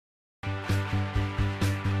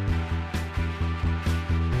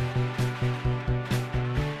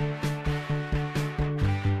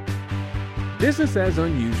Business as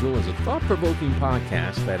Unusual is a thought-provoking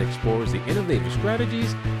podcast that explores the innovative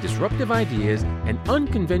strategies, disruptive ideas, and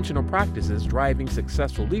unconventional practices driving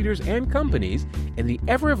successful leaders and companies in the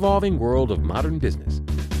ever-evolving world of modern business.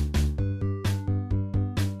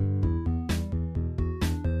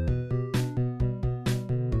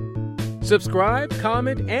 Subscribe,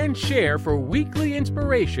 comment, and share for weekly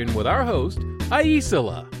inspiration with our host,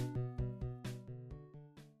 Aisala.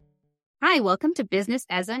 Hi, welcome to Business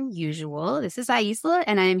as Unusual. This is Aisla,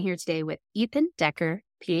 and I am here today with Ethan Decker,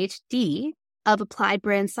 PhD of Applied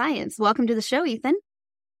Brand Science. Welcome to the show, Ethan.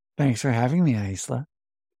 Thanks for having me, Aisla.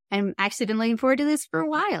 I'm actually been looking forward to this for a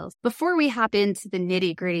while. Before we hop into the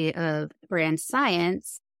nitty-gritty of brand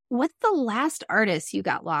science, what's the last artist you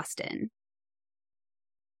got lost in?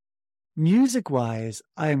 Music-wise,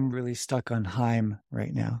 I'm really stuck on Haim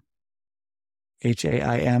right now.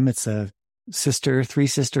 Haim, it's a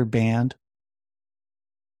three-sister band.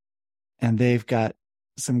 And they've got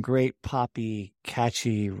some great poppy,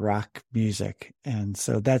 catchy rock music. And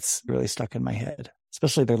so that's really stuck in my head,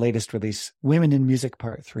 especially their latest release, Women in Music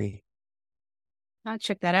Part 3. I'll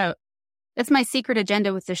check that out. That's my secret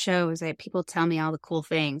agenda with the show, is that people tell me all the cool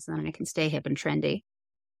things and then I can stay hip and trendy.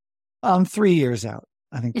 I'm 3 years out.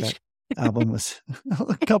 I think that album was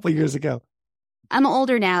a couple years ago. I'm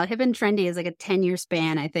older now. Hip and trendy is like a 10-year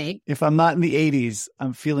span, I think. If I'm not in the 80s,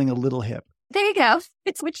 I'm feeling a little hip. There you go.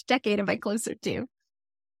 It's which decade am I closer to?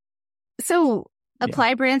 So,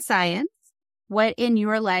 Applied Brand Science, what in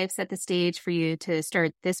your life set the stage for you to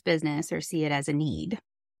start this business or see it as a need?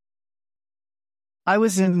 I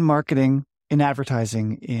was in marketing, in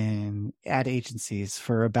advertising, in ad agencies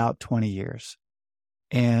for about 20 years.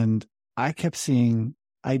 And I kept seeing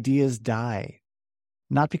ideas die,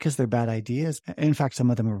 not because they're bad ideas. In fact,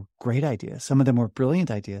 some of them were great ideas. Some of them were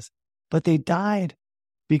brilliant ideas, but they died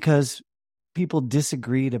because people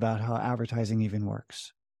disagreed about how advertising even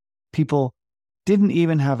works. People didn't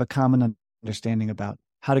even have a common understanding about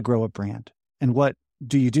how to grow a brand. And what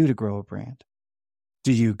do you do to grow a brand?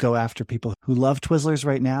 Do you go after people who love Twizzlers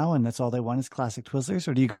right now and that's all they want is classic Twizzlers?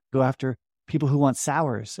 Or do you go after people who want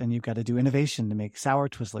sours and you've got to do innovation to make sour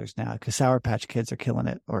Twizzlers now because Sour Patch Kids are killing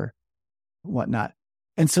it or whatnot?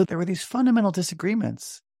 And so there were these fundamental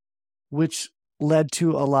disagreements, which led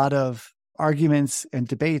to a lot of arguments and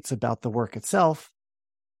debates about the work itself,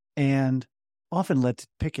 and often led to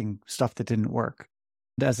picking stuff that didn't work.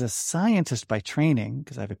 And as a scientist by training,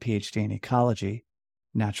 because I have a PhD in ecology,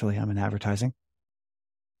 naturally I'm in advertising.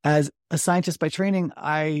 As a scientist by training,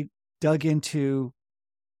 I dug into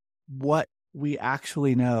what we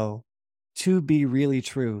actually know to be really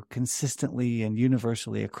true consistently and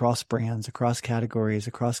universally across brands, across categories,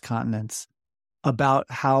 across continents, about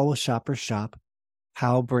how shoppers shop,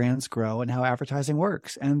 how brands grow, and how advertising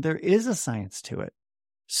works. And there is a science to it.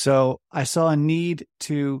 So I saw a need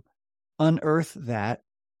to unearth that,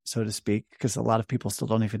 so to speak, because a lot of people still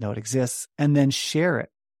don't even know it exists, and then share it.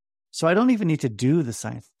 So I don't even need to do the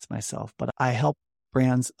science myself, but I help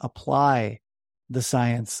brands apply the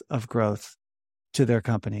science of growth to their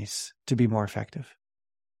companies to be more effective.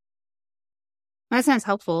 That sounds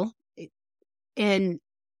helpful. And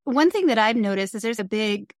one thing that I've noticed is there's a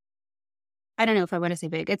big, I don't know if I want to say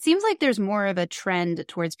big, it seems like there's more of a trend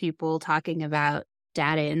towards people talking about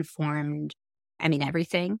data-informed,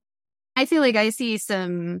 everything. I feel like I see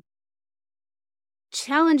some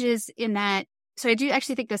challenges in that. So I do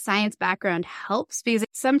actually think the science background helps, because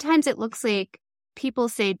sometimes it looks like people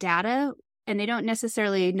say data and they don't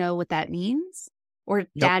necessarily know what that means, or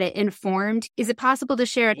data informed. Is it possible to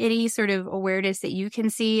share any sort of awareness that you can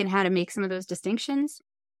see and how to make some of those distinctions?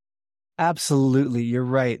 Absolutely. You're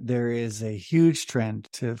right. There is a huge trend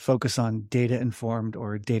to focus on data-informed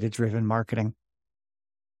or data-driven marketing.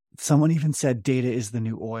 Someone even said data is the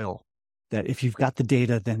new oil, that if you've got the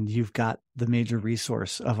data, then you've got the major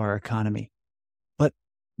resource of our economy. But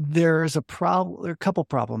there's a problem. There are a couple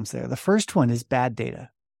problems there. The first one is bad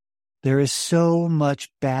data. There is so much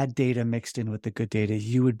bad data mixed in with the good data,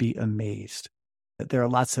 you would be amazed. There are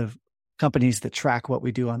lots of companies that track what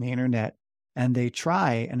we do on the internet, and they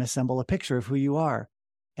try and assemble a picture of who you are.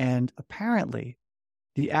 And apparently,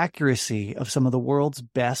 the accuracy of some of the world's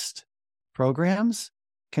best programs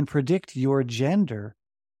can predict your gender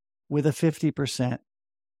with a 50%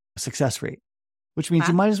 success rate, which means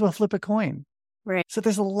you might as well flip a coin. Right. So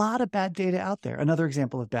there's a lot of bad data out there. Another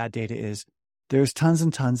example of bad data is there's tons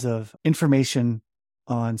and tons of information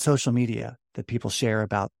on social media that people share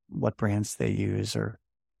about what brands they use or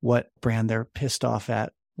what brand they're pissed off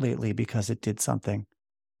at lately because it did something.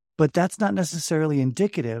 But that's not necessarily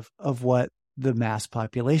indicative of what the mass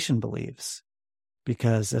population believes.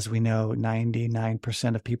 because as we know,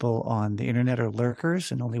 99% of people on the internet are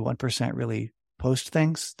lurkers and only 1% really post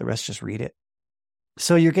things. The rest just read it.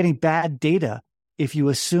 So you're getting bad data if you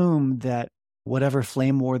assume that whatever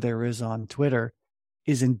flame war there is on Twitter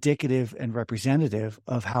is indicative and representative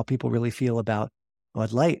of how people really feel about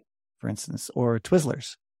Bud Light, for instance, or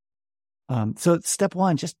Twizzlers. So step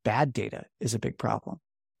one, just bad data is a big problem.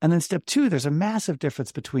 And then step two, there's a massive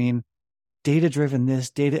difference between data-driven this,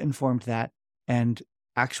 data-informed that, and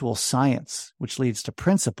actual science, which leads to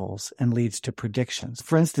principles and leads to predictions.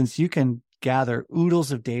 For instance, you can gather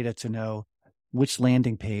oodles of data to know which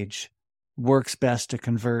landing page works best to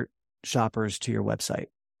convert shoppers to your website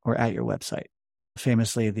or at your website.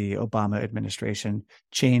 Famously, the Obama administration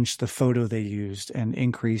changed the photo they used and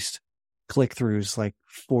increased click-throughs like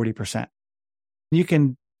 40%. You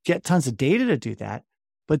can get tons of data to do that,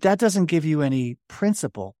 but that doesn't give you any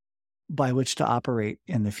principle by which to operate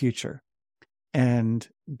in the future. And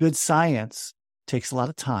good science takes a lot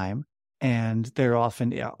of time, and there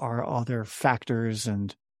often are other factors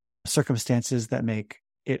and circumstances that make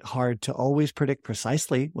it hard to always predict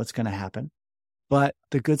precisely what's going to happen. But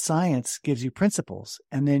the good science gives you principles,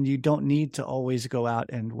 and then you don't need to always go out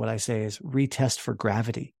and what I say is retest for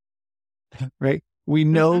gravity, right? We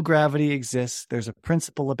know gravity exists. There's a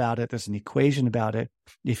principle about it. There's an equation about it.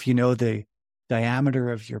 If you know the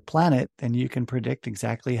diameter of your planet, then you can predict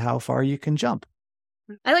exactly how far you can jump.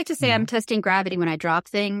 I like to say I'm testing gravity when I drop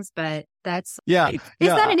things, but that's it's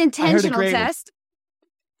not an intentional test.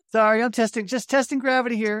 Sorry, I'm just testing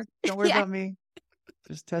gravity here. Don't worry about me.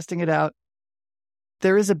 Just testing it out.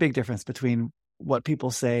 There is a big difference between what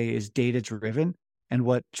people say is data-driven and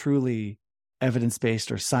what truly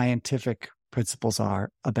evidence-based or scientific principles are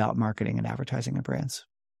about marketing and advertising and brands.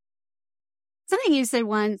 Something you said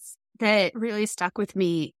once that really stuck with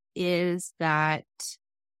me is that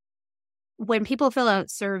when people fill out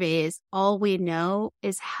surveys, all we know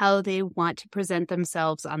is how they want to present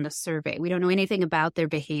themselves on the survey. We don't know anything about their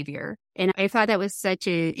behavior. And I thought that was such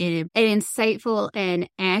an insightful and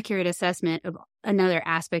accurate assessment of another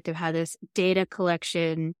aspect of how this data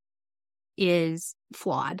collection is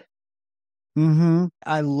flawed.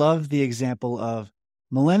 I love the example of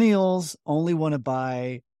millennials only want to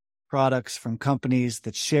buy products from companies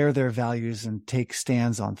that share their values and take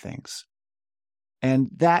stands on things. And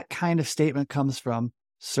that kind of statement comes from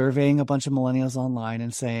surveying a bunch of millennials online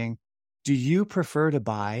and saying, do you prefer to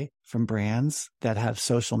buy from brands that have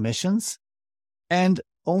social missions? And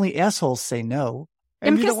only assholes say no.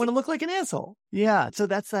 And you don't want to look like an asshole. Yeah. So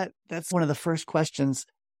that's one of the first questions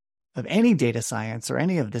of any data science or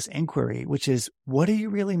any of this inquiry, which is, what are you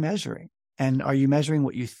really measuring? And are you measuring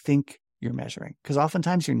what you think you're measuring? Because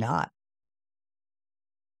oftentimes you're not.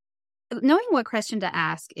 Knowing what question to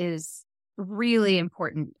ask is really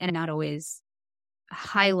important and not always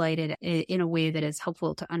highlighted in a way that is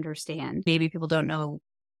helpful to understand. Maybe people don't know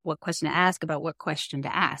what question to ask about what question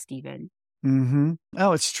to ask even.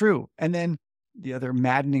 Oh, it's true. And then the other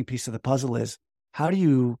maddening piece of the puzzle is, how do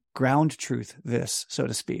you ground truth this, so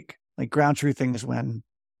to speak? Like ground truthing is when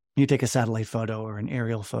you take a satellite photo or an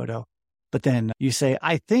aerial photo, but then you say,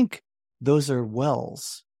 I think those are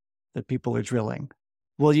wells that people are drilling.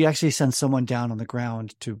 Well, you actually send someone down on the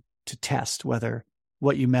ground to test whether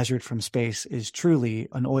what you measured from space is truly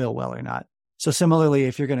an oil well or not. So similarly,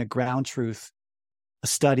 if you're going to ground truth a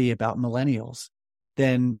study about millennials,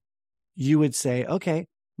 then you would say, okay,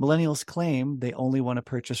 millennials claim they only want to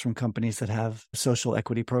purchase from companies that have social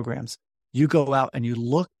equity programs. You go out and you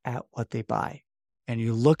look at what they buy and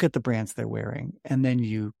you look at the brands they're wearing, and then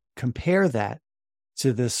you compare that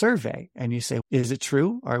to the survey and you say, is it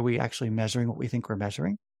true? Are we actually measuring what we think we're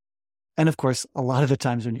measuring? And of course, a lot of the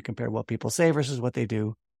times when you compare what people say versus what they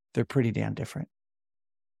do, they're pretty damn different.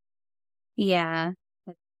 Yeah,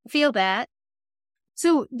 I feel that.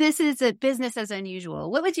 So this is a business as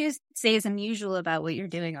unusual. What would you say is unusual about what you're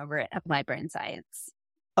doing over at Applied Brain Science?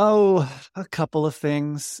 Oh, a couple of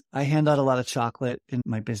things. I hand out a lot of chocolate in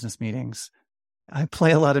my business meetings. I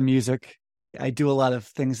play a lot of music. I do a lot of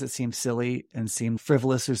things that seem silly and seem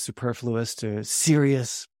frivolous or superfluous to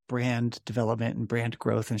serious brand development and brand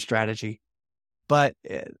growth and strategy. But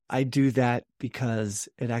I do that because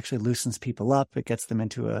it actually loosens people up. It gets them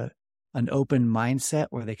into an open mindset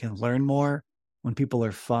where they can learn more. When people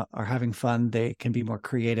are having fun, they can be more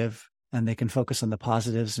creative and they can focus on the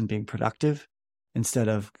positives and being productive instead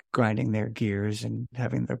of grinding their gears and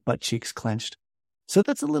having their butt cheeks clenched. So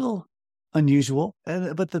that's a little unusual.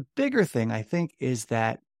 But the bigger thing, I think, is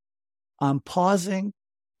that I'm pausing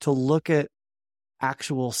to look at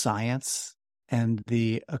actual science and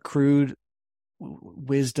the accrued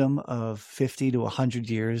wisdom of 50 to 100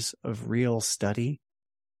 years of real study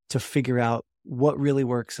to figure out what really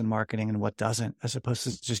works in marketing and what doesn't, as opposed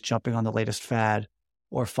to just jumping on the latest fad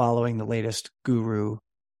or following the latest guru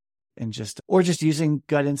and just using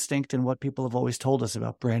gut instinct and what people have always told us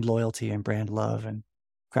about brand loyalty and brand love and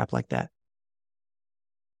crap like that.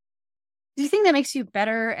 Do you think that makes you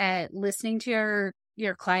better at listening to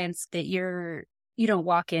your clients, that you don't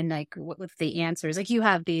walk in like with the answers? Like, you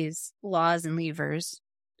have these laws and levers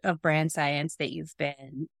of brand science that you've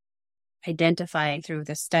been identifying through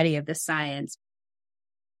the study of the science.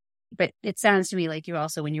 But it sounds to me like you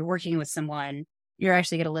also, when you're working with someone, you're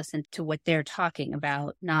actually going to listen to what they're talking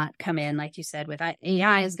about, not come in, like you said, with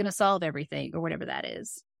AI is going to solve everything or whatever that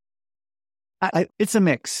is. It's a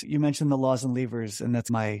mix. You mentioned the laws and levers, and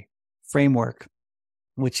that's my framework,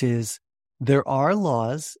 which is there are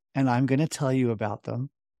laws, and I'm going to tell you about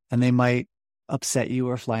them, and they might upset you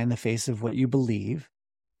or fly in the face of what you believe,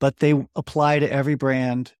 but they apply to every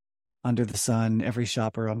brand under the sun, every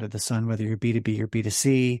shopper under the sun, whether you're B2B or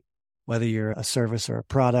B2C, whether you're a service or a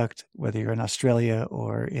product, whether you're in Australia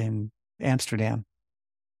or in Amsterdam.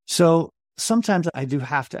 So sometimes I do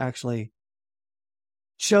have to actually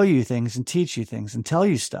show you things and teach you things and tell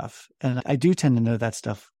you stuff. And I do tend to know that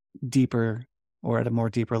stuff deeper or at a more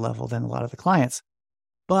deeper level than a lot of the clients.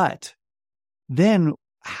 But then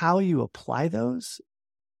how you apply those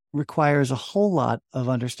requires a whole lot of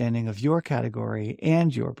understanding of your category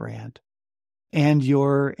and your brand and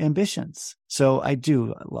your ambitions. So I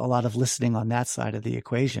do a lot of listening on that side of the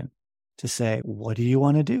equation to say, what do you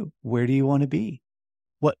want to do? Where do you want to be?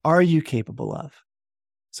 What are you capable of?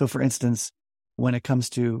 So for instance, when it comes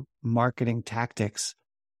to marketing tactics,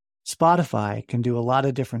 Spotify can do a lot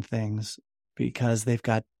of different things because they've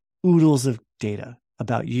got oodles of data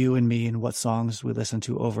about you and me and what songs we listen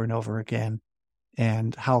to over and over again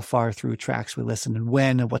and how far through tracks we listen and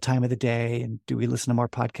when and what time of the day, and do we listen to more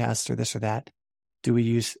podcasts or this or that? Do we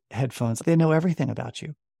use headphones? They know everything about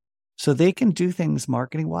you. So they can do things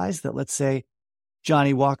marketing wise that, let's say,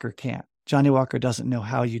 Johnny Walker can't. Johnny Walker doesn't know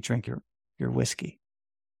how you drink your whiskey.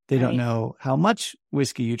 They don't know how much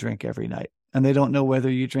whiskey you drink every night. And they don't know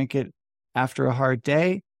whether you drink it after a hard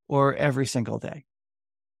day or every single day.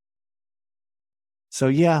 So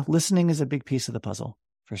yeah, listening is a big piece of the puzzle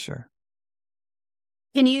for sure.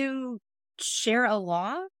 Can you share a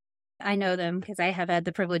law? I know them because I have had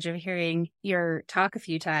the privilege of hearing your talk a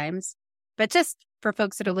few times, but just for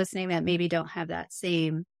folks that are listening that maybe don't have that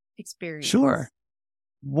same experience. Sure.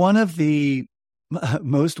 One of the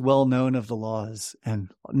most well-known of the laws, and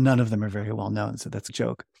none of them are very well-known, so that's a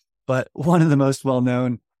joke, but one of the most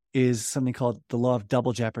well-known is something called the law of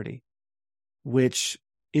double jeopardy, which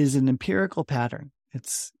is an empirical pattern.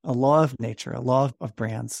 It's a law of nature, a law of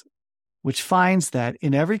brands, which finds that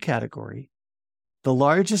in every category, the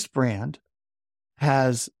largest brand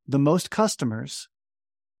has the most customers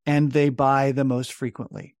and they buy the most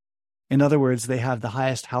frequently. In other words, they have the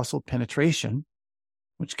highest household penetration,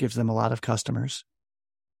 which gives them a lot of customers.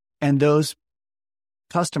 And those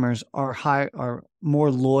customers are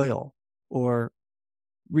more loyal or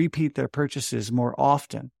repeat their purchases more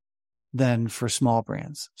often than for small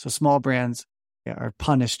brands. So small brands are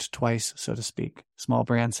punished twice, so to speak. Small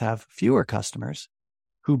brands have fewer customers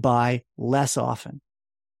who buy less often.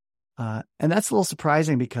 And that's a little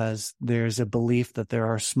surprising because there's a belief that there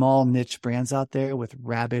are small niche brands out there with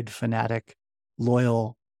rabid, fanatic,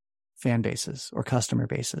 loyal fan bases or customer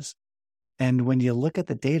bases. And when you look at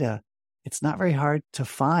the data, it's not very hard to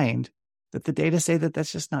find that the data say that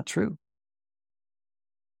that's just not true.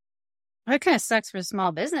 It kind of sucks for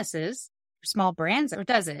small businesses, for small brands, or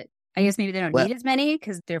does it? I guess maybe they don't need as many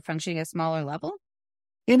because they're functioning at a smaller level.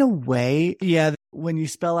 In a way, yeah. When you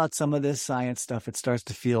spell out some of this science stuff, it starts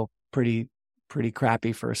to feel pretty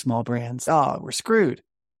crappy for small brands. Oh, we're screwed.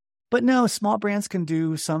 But no, small brands can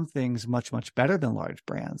do some things much, much better than large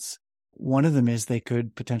brands. One of them is they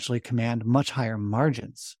could potentially command much higher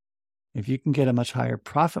margins. If you can get a much higher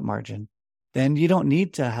profit margin, then you don't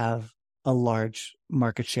need to have a large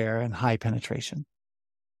market share and high penetration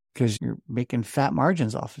because you're making fat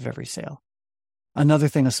margins off of every sale. Another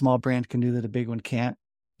thing a small brand can do that a big one can't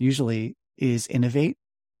usually is innovate.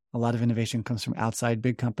 A lot of innovation comes from outside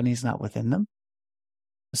big companies, not within them.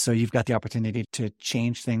 So you've got the opportunity to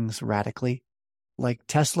change things radically. Like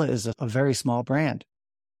Tesla is a very small brand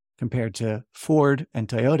compared to Ford and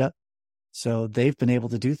Toyota. So they've been able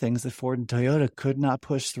to do things that Ford and Toyota could not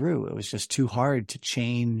push through. It was just too hard to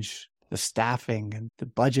change the staffing and the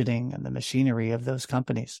budgeting and the machinery of those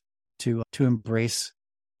companies to embrace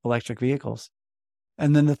electric vehicles.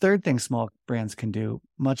 And then the third thing small brands can do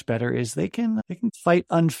much better is they can fight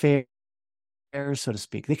unfair so to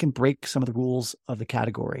speak. They can break some of the rules of the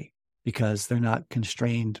category because they're not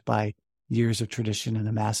constrained by years of tradition and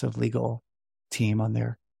a massive legal team on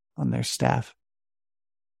their staff.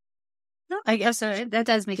 I guess so. That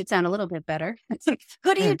does make it sound a little bit better.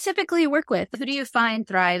 Who do you typically work with? Who do you find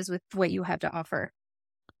thrives with what you have to offer?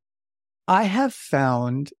 I have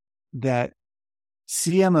found that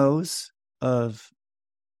CMOs of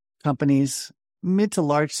companies, mid to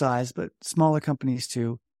large size, but smaller companies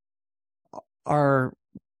too, are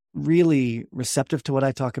really receptive to what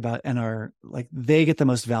I talk about and are like, they get the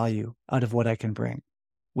most value out of what I can bring,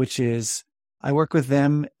 which is I work with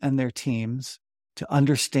them and their teams to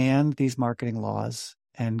understand these marketing laws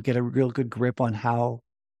and get a real good grip on how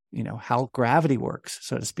gravity works,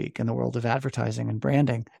 so to speak, in the world of advertising and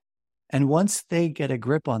branding. And once they get a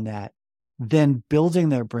grip on that, then building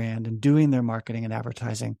their brand and doing their marketing and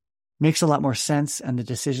advertising makes a lot more sense, and the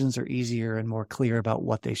decisions are easier and more clear about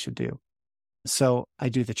what they should do. So I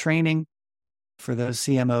do the training for those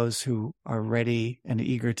CMOs who are ready and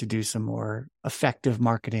eager to do some more effective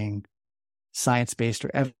marketing, science-based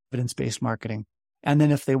or evidence-based marketing. And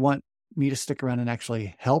then if they want me to stick around and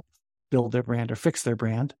actually help build their brand or fix their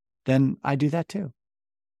brand, then I do that too.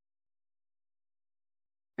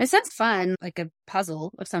 It sounds fun, like a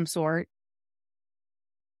puzzle of some sort.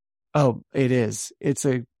 Oh, it is. It's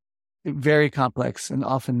a very complex and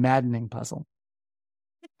often maddening puzzle.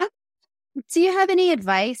 Do you have any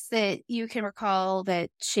advice that you can recall that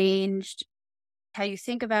changed how you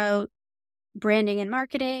think about branding and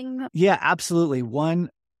marketing? Yeah, absolutely. One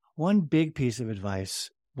big piece of advice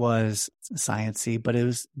was science-y, but it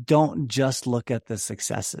was don't just look at the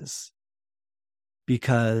successes,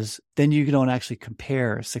 because then you don't actually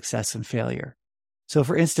compare success and failure. So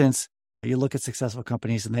for instance, you look at successful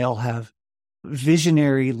companies and they all have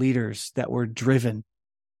visionary leaders that were driven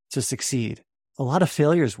to succeed. A lot of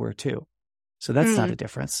failures were too. So that's not a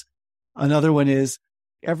difference. Another one is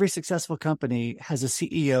every successful company has a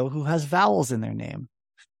CEO who has vowels in their name.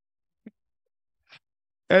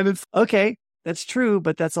 And it's okay, that's true,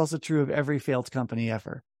 but that's also true of every failed company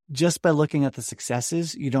ever. Just by looking at the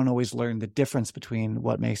successes, you don't always learn the difference between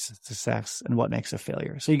what makes a success and what makes a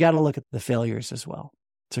failure. So you got to look at the failures as well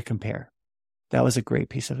to compare. That was a great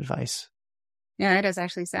piece of advice. Yeah, that does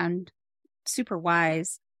actually sound super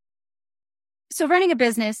wise. So running a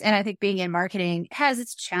business, and I think being in marketing, has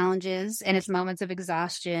its challenges and its moments of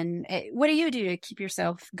exhaustion. What do you do to keep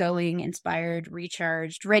yourself going, inspired,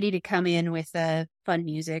 recharged, ready to come in with fun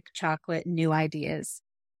music, chocolate, new ideas?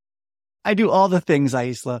 I do all the things,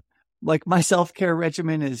 Aisla. Like my self-care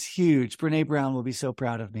regimen is huge. Brene Brown will be so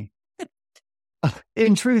proud of me.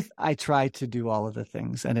 In truth, I try to do all of the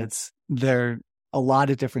things, and there are a lot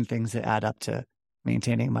of different things that add up to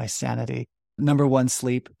maintaining my sanity. Number one,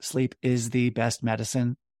 sleep. Sleep is the best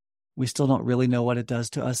medicine. We still don't really know what it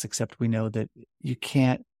does to us, except we know that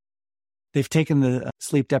they've taken the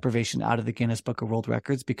sleep deprivation out of the Guinness Book of World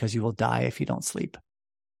Records because you will die if you don't sleep.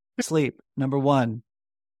 Sleep, number one.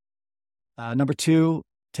 Number two,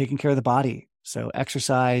 taking care of the body. So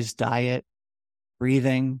exercise, diet,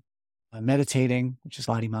 breathing, meditating, which is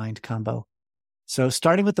body-mind combo. So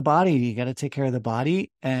starting with the body, you got to take care of the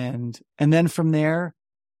body. And then from there,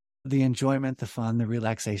 the enjoyment, the fun, the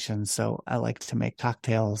relaxation. So I like to make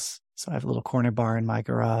cocktails. So I have a little corner bar in my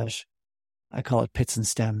garage. I call it Pits and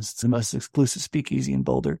Stems. It's the most exclusive speakeasy in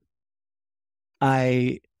Boulder.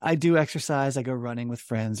 I do exercise. I go running with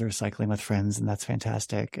friends or cycling with friends, and that's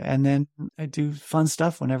fantastic. And then I do fun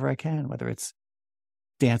stuff whenever I can, whether it's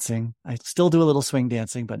dancing. I still do a little swing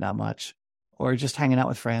dancing, but not much. Or just hanging out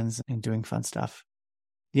with friends and doing fun stuff.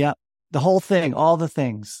 Yeah, the whole thing, all the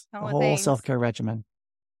things, the whole self-care regimen.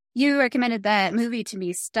 You recommended that movie to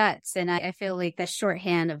me, Stutz, and I feel like the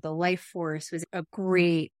shorthand of the life force was a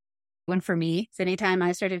great one for me. So anytime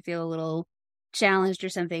I started to feel a little challenged or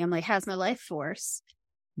something, I'm like, how's my life force?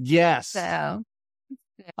 Yes. So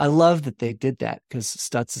I love that they did that, because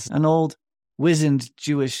Stutz is an old, wizened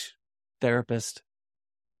Jewish therapist.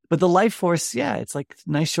 But the life force, yeah, it's like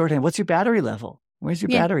nice shorthand. What's your battery level? Where's your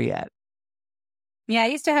battery at? Yeah, I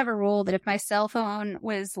used to have a rule that if my cell phone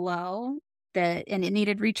was low and it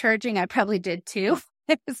needed recharging, I probably did too.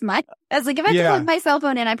 I was like, if I have to plug my cell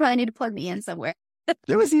phone in, I probably need to plug me in somewhere.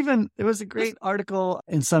 There was a great article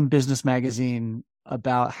in some business magazine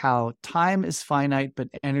about how time is finite, but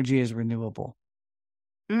energy is renewable.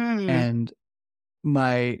 And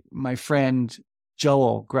my friend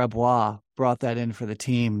Joel Grebois brought that in for the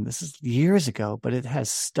team. This is years ago, but it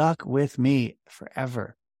has stuck with me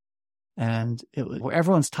forever. And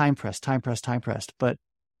everyone's time pressed. But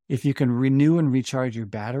if you can renew and recharge your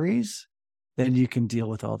batteries, then you can deal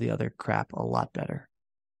with all the other crap a lot better.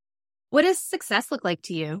 What does success look like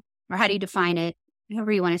to you? Or how do you define it?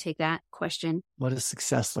 However you want to take that question. What does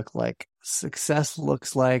success look like? Success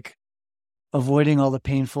looks like avoiding all the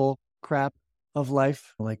painful crap of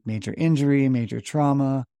life, like major injury, major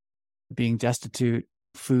trauma, being destitute,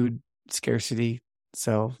 food scarcity.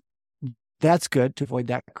 So that's good to avoid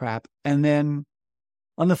that crap. And then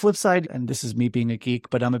on the flip side, and this is me being a geek,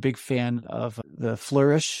 but I'm a big fan of the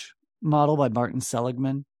Flourish model by Martin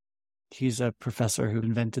Seligman. He's a professor who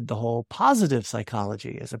invented the whole positive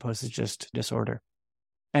psychology as opposed to just disorder.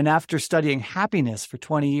 And after studying happiness for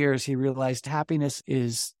 20 years, he realized happiness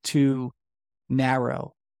is too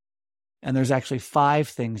narrow. And there's actually 5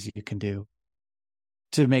 things you can do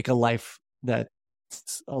to make a life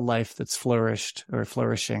that's flourished or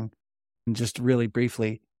flourishing. And just really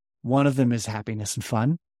briefly, one of them is happiness and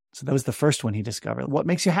fun. So that was the first one he discovered. What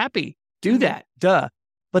makes you happy? Do that. Duh.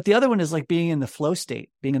 But the other one is like being in the flow state,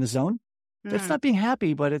 being in the zone. It's not being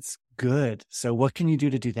happy, but it's good. So what can you do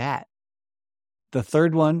to do that? The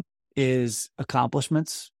third one is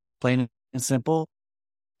accomplishments, plain and simple.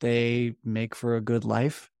 They make for a good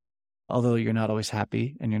life, although you're not always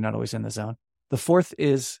happy and you're not always in the zone. The fourth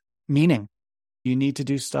is meaning. You need to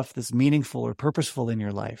do stuff that's meaningful or purposeful in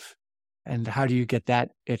your life. And how do you get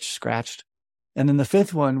that itch scratched? And then the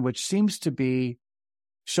fifth one, which seems to be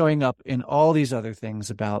showing up in all these other things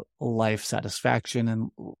about life satisfaction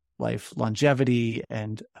and life longevity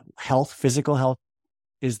and health, physical health,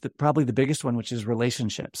 is probably the biggest one, which is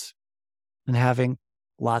relationships. And having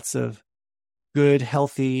lots of good,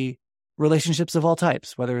 healthy relationships of all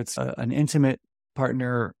types, whether it's an intimate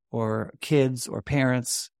partner or kids or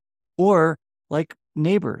parents, or like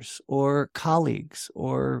neighbors or colleagues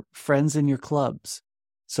or friends in your clubs.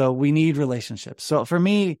 So we need relationships. So for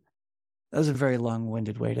me, that was a very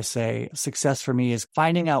long-winded way to say success for me is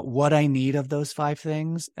finding out what I need of those 5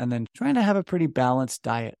 things and then trying to have a pretty balanced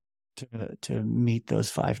diet to meet those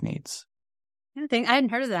 5 needs. I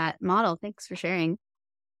hadn't heard of that model. Thanks for sharing.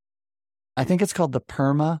 I think it's called the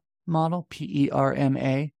PERMA model,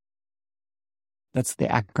 PERMA. That's the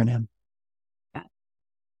acronym.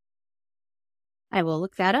 I will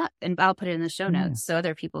look that up and I'll put it in the show notes so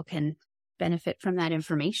other people can benefit from that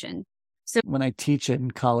information. So when I teach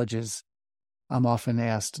in colleges, I'm often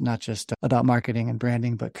asked not just about marketing and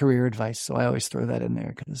branding, but career advice. So I always throw that in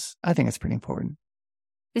there because I think it's pretty important.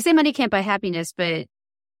 They say money can't buy happiness, but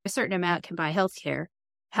a certain amount can buy healthcare.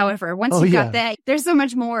 However, once you've got that, there's so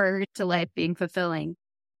much more to life being fulfilling.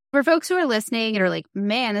 For folks who are listening and are like,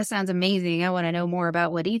 man, this sounds amazing. I want to know more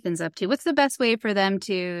about what Ethan's up to. What's the best way for them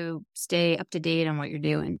to stay up to date on what you're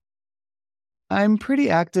doing? I'm pretty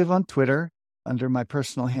active on Twitter under my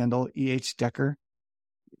personal handle, EH Decker.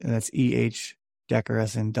 That's EH Decker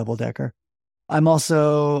as in double decker.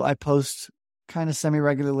 I post kind of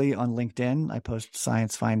semi-regularly on LinkedIn. I post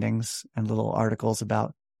science findings and little articles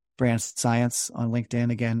about brand science on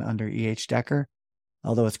LinkedIn, again, under EH Decker,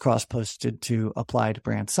 although it's cross-posted to Applied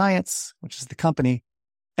Brand Science, which is the company.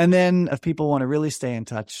 And then if people want to really stay in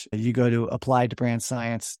touch, you go to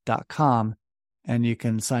appliedbrandscience.com and you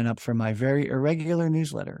can sign up for my very irregular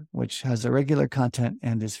newsletter, which has irregular content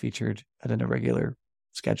and is featured at an irregular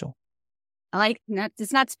schedule. I like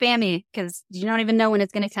it's not spammy because you don't even know when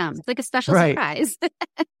it's going to come. It's like a special surprise.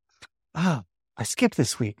 I skipped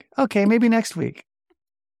this week. Okay, maybe next week.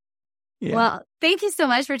 Yeah. Well, thank you so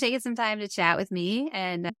much for taking some time to chat with me.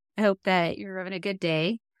 And I hope that you're having a good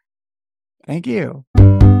day. Thank you.